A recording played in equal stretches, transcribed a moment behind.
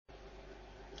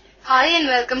Hi and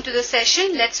welcome to the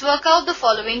session. Let's work out the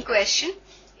following question.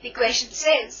 The question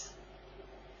says,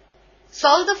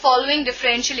 solve the following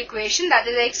differential equation, that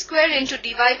is x square into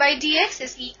dy by dx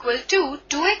is equal to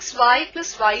 2xy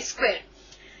plus y square.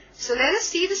 So let us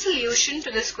see the solution to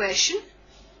this question.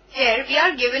 Here we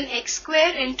are given x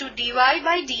square into dy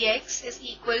by dx is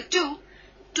equal to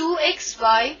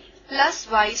 2xy plus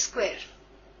y square.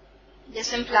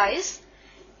 This implies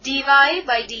dy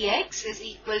by dx is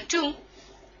equal to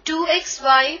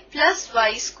 2xy plus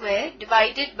y square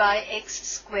divided by x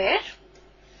square.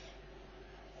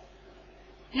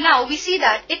 Now we see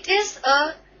that it is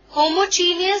a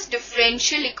homogeneous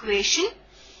differential equation.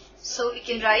 So we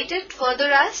can write it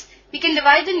further as, we can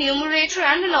divide the numerator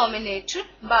and denominator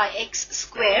by x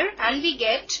square and we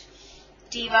get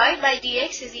dy by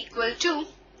dx is equal to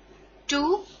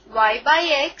 2y by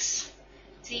x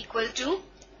is equal to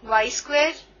y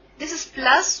square. This is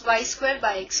plus y square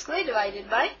by x square divided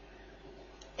by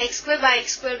x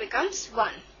square becomes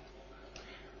 1.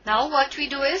 Now what we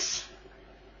do is,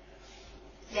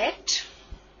 let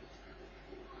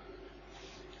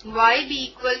y be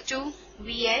equal to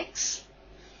vx,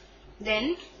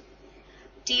 then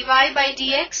dy by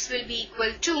dx will be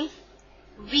equal to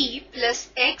v plus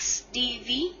x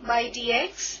dv by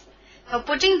dx. Now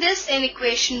putting this in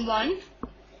equation 1,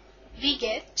 we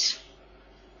get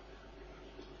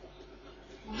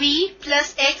v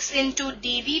plus x into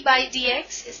dv by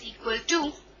dx is equal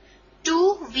to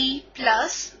 2v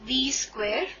plus v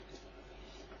square.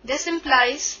 This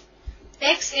implies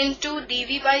x into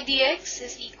dv by dx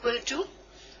is equal to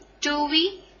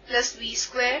 2v plus v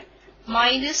square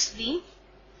minus v.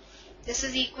 This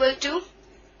is equal to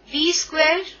v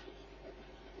square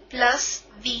plus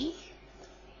v.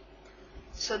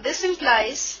 So this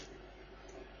implies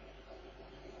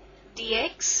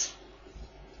dx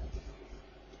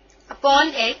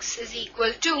upon x is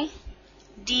equal to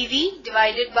dv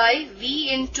divided by v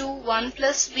into 1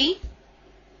 plus v.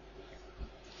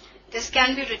 This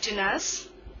can be written as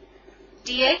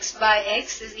dx by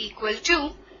x is equal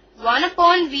to 1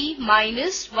 upon v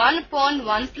minus 1 upon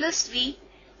 1 plus v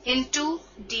into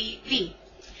dv.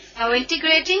 Now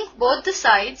integrating both the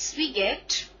sides, we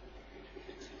get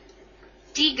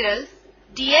integral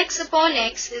dx upon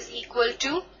x is equal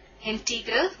to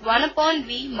integral 1 upon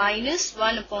v minus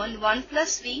 1 upon 1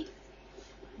 plus v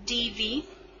dv.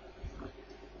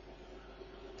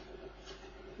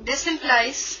 This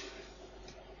implies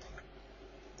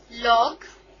log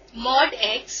mod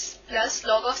x plus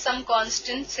log of some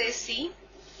constant, say c,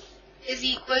 is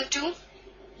equal to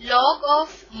log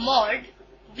of mod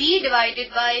v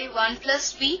divided by 1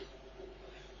 plus v.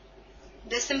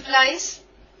 This implies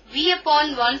v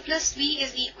upon 1 plus v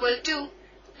is equal to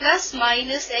plus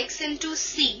minus x into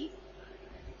c.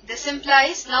 This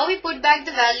implies, now we put back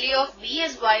the value of v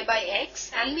as y by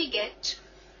x and we get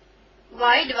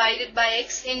y divided by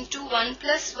x into 1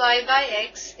 plus y by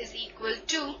x is equal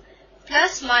to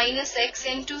plus minus x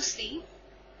into c.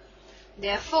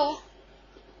 Therefore,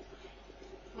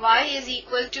 y is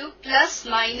equal to plus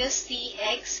minus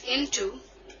cx into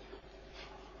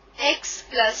x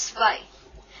plus y.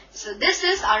 So this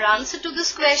is our answer to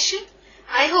this question.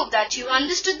 I hope that you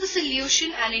understood the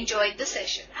solution and enjoyed the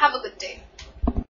session. Have a good day.